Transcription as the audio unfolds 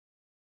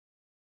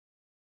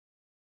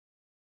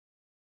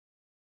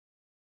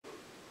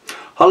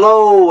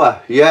Hello,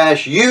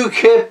 yes,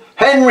 UKIP,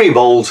 Henry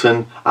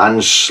Bolton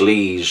and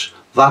SLEEZE.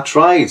 That's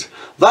right.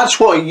 That's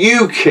what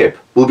UKIP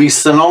will be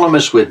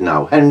synonymous with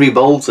now. Henry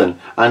Bolton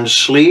and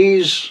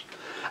SLEEZE.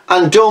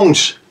 And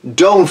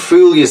don't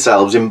fool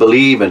yourselves in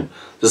believing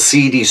the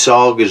seedy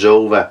saga's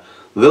over.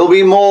 There'll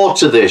be more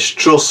to this,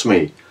 trust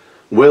me.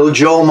 Will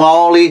Jo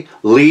Marley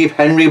leave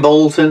Henry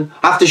Bolton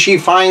after she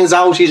finds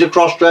out he's a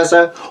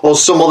crossdresser, or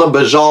some other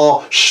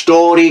bizarre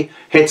story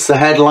hits the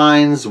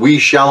headlines? We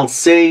shall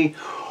see.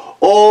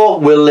 Or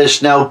will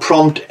this now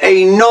prompt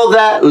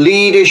another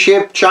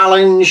leadership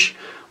challenge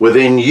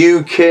within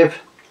UKIP,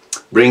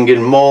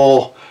 bringing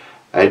more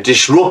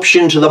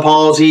disruption to the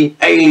party,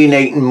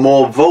 alienating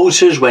more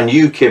voters when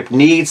UKIP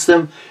needs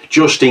them,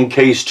 just in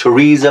case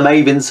Theresa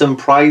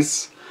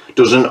Vincent-Price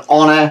doesn't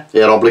honour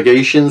their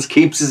obligations,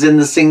 keeps us in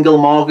the single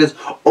market,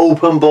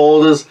 open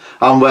borders,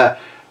 and we're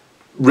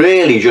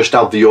really just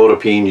out the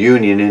European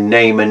Union in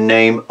name and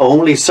name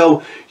only.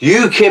 So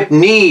UKIP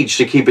needs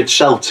to keep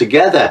itself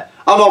together.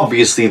 And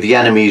obviously the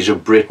enemies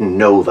of Britain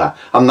know that,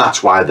 and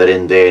that's why they're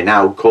in there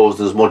now,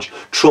 causing as much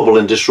trouble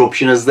and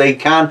disruption as they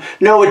can.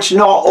 No, it's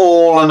not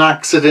all an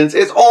accident.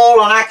 It's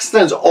all an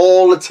accident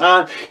all the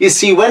time. You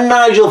see, when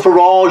Nigel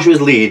Farage was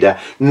leader,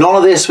 none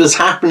of this was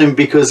happening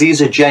because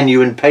he's a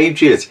genuine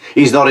patriot.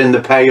 He's not in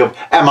the pay of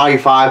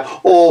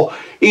MI5, or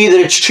either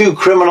it's two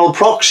criminal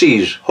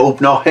proxies,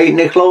 Hope Not Hate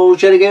Nick Lowe,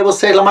 Jerry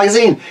Gable's Taylor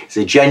magazine. He's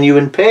a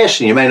genuine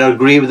person. You may not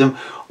agree with him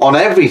on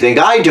everything,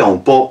 I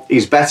don't, but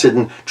he's better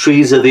than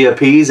Theresa the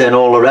Appeaser and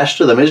all the rest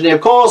of them, isn't he?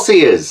 Of course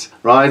he is,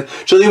 right?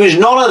 So there was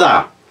none of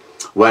that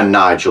when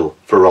Nigel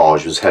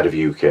Farage was head of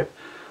UKIP.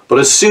 But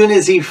as soon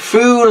as he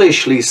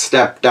foolishly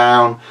stepped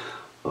down,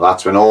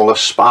 that's when all the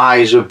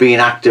spies have been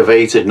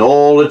activated and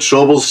all the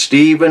trouble.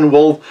 Stephen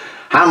Wolf,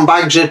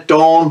 handbags at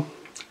dawn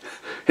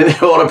in the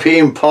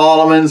European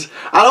Parliament.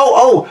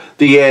 And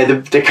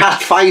the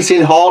cat fight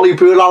in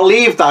Hartlepool, I'll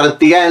leave that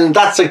at the end.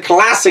 That's a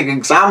classic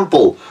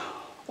example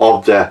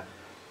of the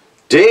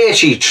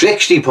dirty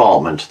tricks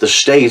department, the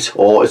state,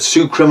 or its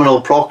two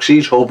criminal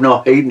proxies, Hope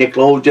Not Hate, Nick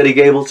Lowe, Jerry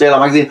Gable, Taylor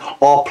magazine,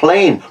 are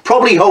playing.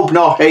 Probably Hope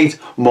Not Hate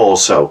more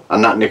so,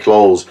 and that Nick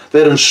Lowe's.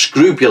 They're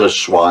unscrupulous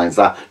swines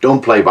that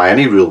don't play by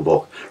any rule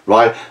book,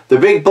 right? The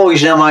big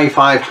boys in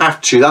MI5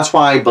 have to. That's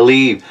why I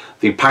believe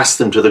they pass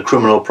them to the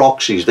criminal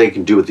proxies. They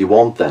can do what they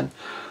want then.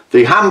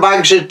 The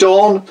handbags at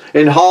dawn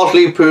in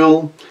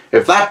Hartlepool,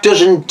 if that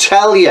doesn't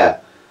tell you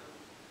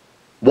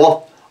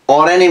what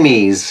our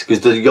enemies,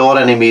 because your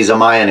enemies are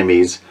my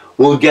enemies,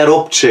 will get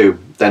up to,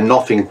 then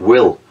nothing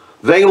will.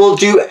 They will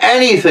do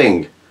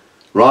anything,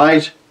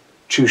 right,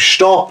 to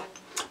stop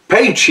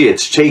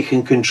patriots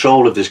taking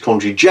control of this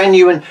country.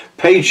 Genuine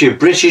patriot,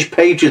 British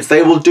patriots,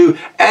 they will do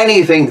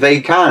anything they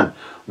can.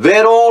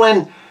 They're all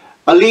in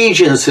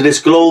allegiance to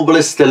this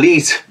globalist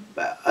elite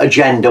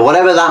agenda,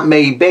 whatever that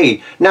may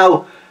be.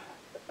 Now,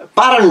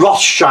 Baron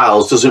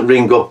Rothschild doesn't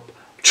ring up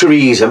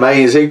Theresa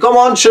May and say, come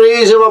on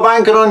Theresa, we're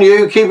banking on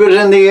you, keep it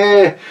in the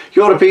air,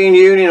 European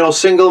Union or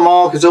single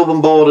markets,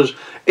 open borders.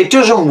 It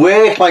doesn't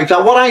work like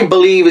that. What I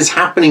believe is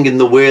happening in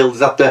the world is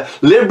that the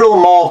liberal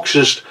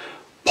Marxist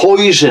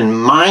poison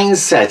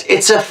mindset,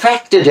 it's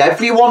affected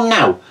everyone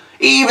now,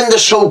 even the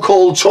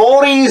so-called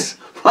Tories,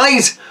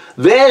 right?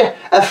 They're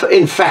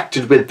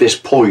infected with this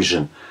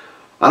poison.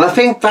 And I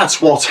think that's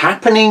what's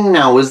happening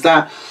now, is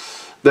that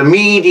the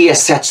media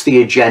sets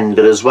the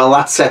agenda as well.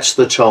 That sets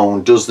the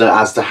tone, doesn't it,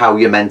 as to how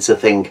you're meant to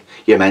think.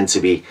 You're meant to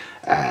be,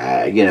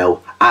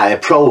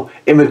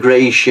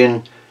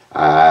 pro-immigration,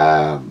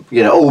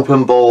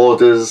 open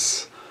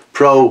borders,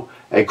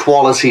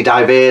 pro-equality,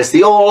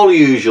 diversity, all the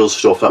usual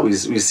stuff that we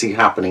see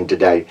happening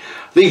today.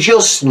 They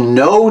just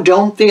know,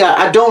 don't they?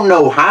 I don't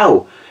know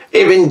how.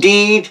 If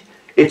indeed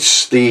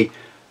it's the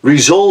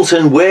result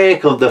and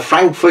work of the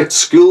Frankfurt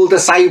School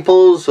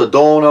disciples,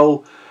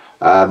 Adorno,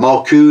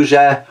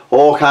 Marcuse,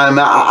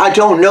 Horkheimer, I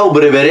don't know,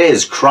 but if it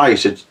is,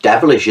 Christ, it's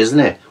devilish, isn't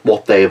it,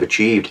 what they have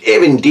achieved?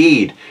 If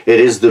indeed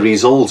it is the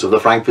result of the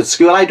Frankfurt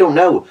School, I don't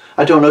know.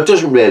 It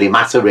doesn't really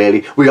matter,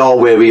 really. We are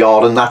where we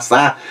are, and that's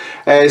that.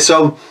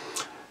 So,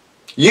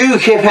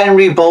 UKIP,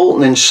 Henry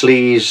Bolton and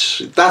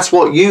SLEEZE, that's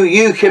what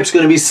UKIP's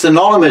going to be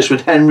synonymous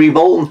with Henry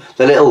Bolton,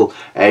 the little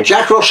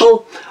Jack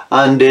Russell,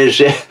 and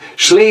his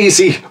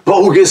sleazy,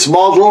 bogus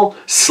model,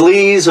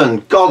 SLEEZE,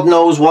 and God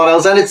knows what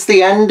else, and it's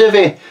the end of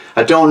it.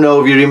 I don't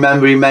know if you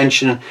remember he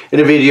mentioned in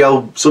a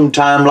video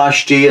sometime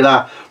last year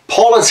that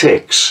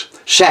politics,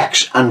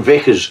 sex and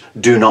vicars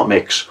do not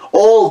mix.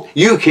 All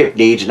UKIP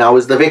needs now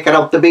is the vicar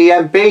of the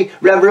BNP,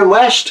 Reverend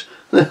West.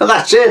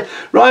 That's it,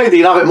 right?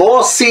 You'll have it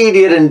more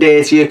seedier and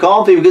dirtier,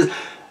 can't they? Because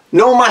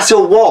no matter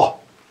what,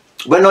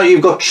 when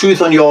you've got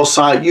truth on your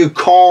side, you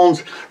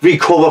can't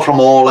recover from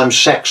all them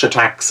sex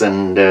attacks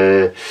and,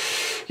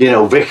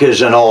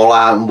 vicars and all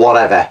that and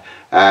whatever.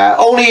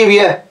 Only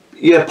if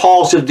you're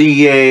part of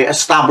the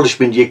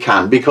establishment, you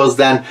can, because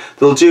then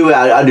they'll do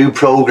a new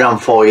programme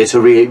for you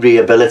to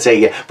rehabilitate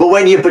you. But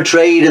when you're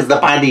portrayed as the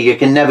baddie, you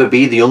can never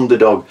be the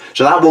underdog.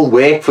 So that won't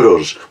work for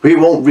us. We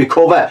won't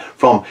recover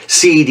from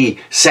seedy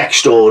sex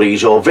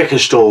stories or vicar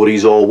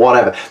stories or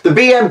whatever. The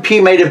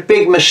BNP made a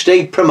big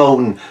mistake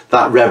promoting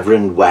that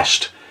Reverend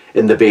West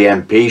in the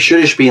BNP. He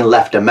should have been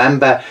left a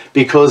member,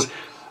 because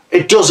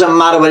it doesn't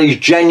matter whether he's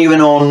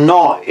genuine or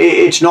not.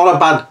 It's not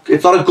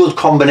a good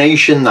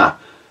combination, that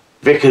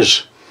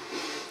vicars,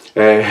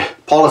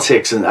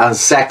 politics and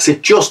sex. They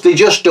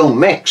just don't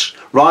mix,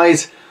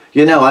 right?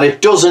 You know, and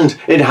it doesn't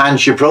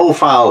enhance your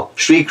profile,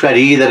 street cred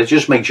either. It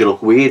just makes you look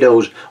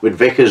weirdos with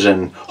vicars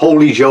and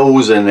holy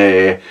joes and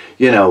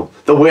you know,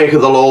 the work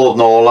of the Lord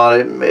and all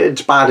that.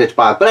 It's bad, it's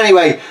bad. But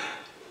anyway,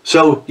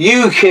 so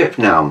UKIP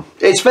now.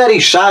 It's very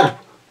sad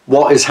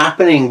what is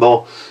happening,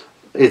 but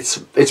it's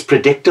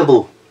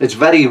predictable. It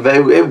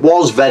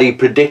was very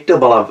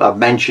predictable. I've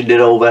mentioned it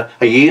over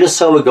a year or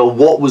so ago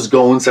what was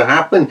going to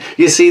happen.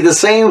 You see, the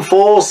same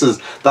forces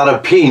that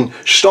have been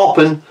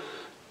stopping,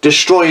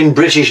 destroying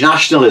British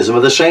nationalism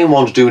are the same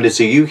ones doing it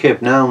to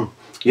UKIP now.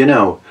 You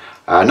know,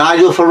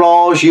 Nigel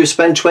Farage, you've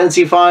spent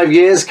 25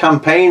 years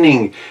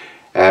campaigning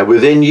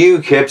within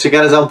UKIP to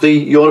get us out of the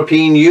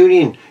European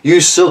Union.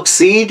 You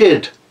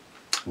succeeded,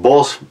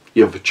 but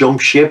you've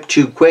jumped ship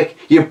too quick.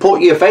 You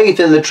put your faith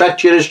in the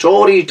treacherous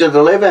Tories to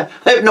deliver.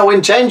 They have no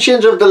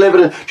intentions of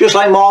delivering, just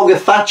like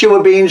Margaret Thatcher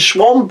were being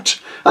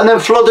swamped and then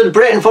flooded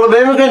Britain full of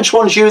immigrants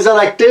once she was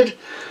elected.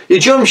 You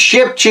jumped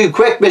ship too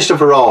quick, Mr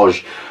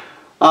Farage.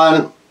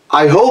 And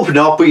I hope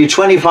not, but your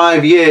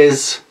 25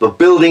 years of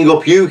building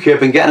up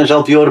UKIP and getting us out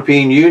of the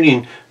European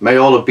Union may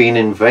all have been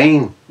in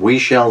vain. We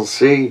shall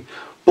see.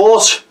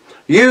 But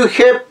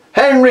UKIP,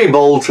 Henry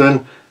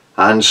Bolton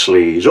and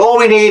SLEEZE. All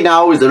we need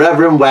now is the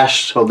Reverend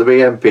West of the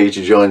BNP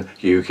to join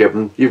UKIP,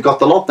 and you've got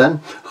the lot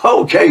then.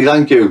 Okay,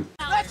 thank you.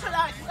 That's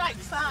right,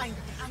 fine.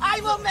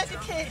 I'm on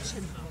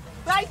medication,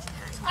 right?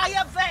 I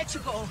have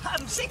vertigo.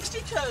 I'm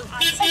 62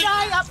 and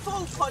I have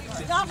food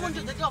poisoning. I'm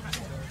under the doctor.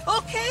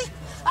 Okay?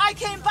 I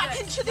came back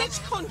into this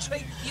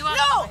country.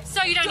 No!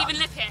 So you don't even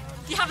live here.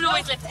 You haven't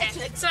always lived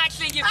here. So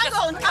actually you've just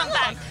come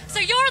back. So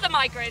you're the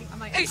migrant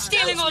who's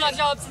stealing all our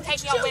jobs and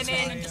taking our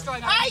women and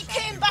destroying our I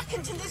came back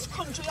into this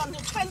country on the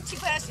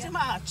 21st of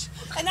March.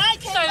 And I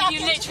came back So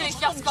you literally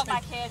just got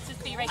back here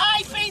to be racist.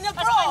 I've been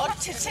abroad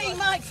to see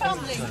my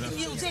family in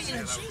New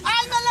Zealand.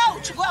 I'm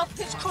allowed to go out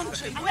this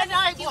country when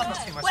I want.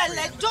 Well,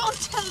 then don't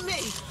tell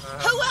me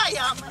who I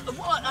am and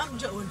what I'm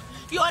doing.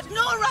 You had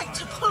no right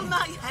to pull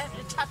my hair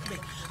and attack me.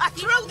 I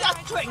threw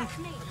that drink.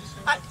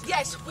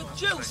 Yes, with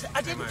juice.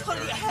 I didn't pull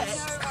your hair.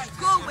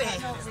 Go away.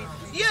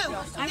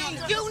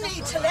 You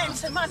need to learn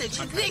to manage.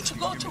 You need to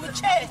go to a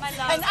chair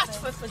and ask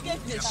for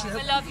forgiveness.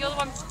 My love, you're the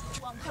one.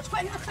 Because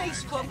when the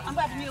police come, I'm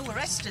having you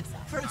arrested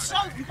for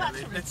assault and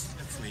battery. Let's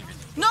leave it.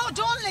 No,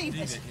 don't leave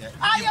it.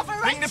 I have a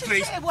right to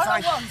say what I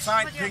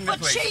want.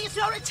 But she's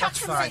not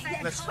attacking me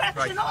and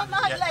scratching all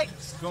my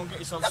legs. Go and get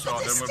yourself Look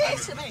sorted. at the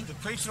state of me. The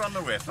police are on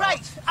the way.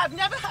 Right, I've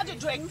never had a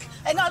drink,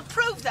 and I'll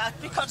prove that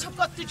because I've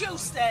got the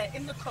juice there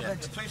in the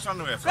cupboard. The police are on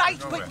the way. Right,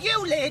 but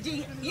you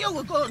lady, you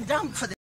were going down for this.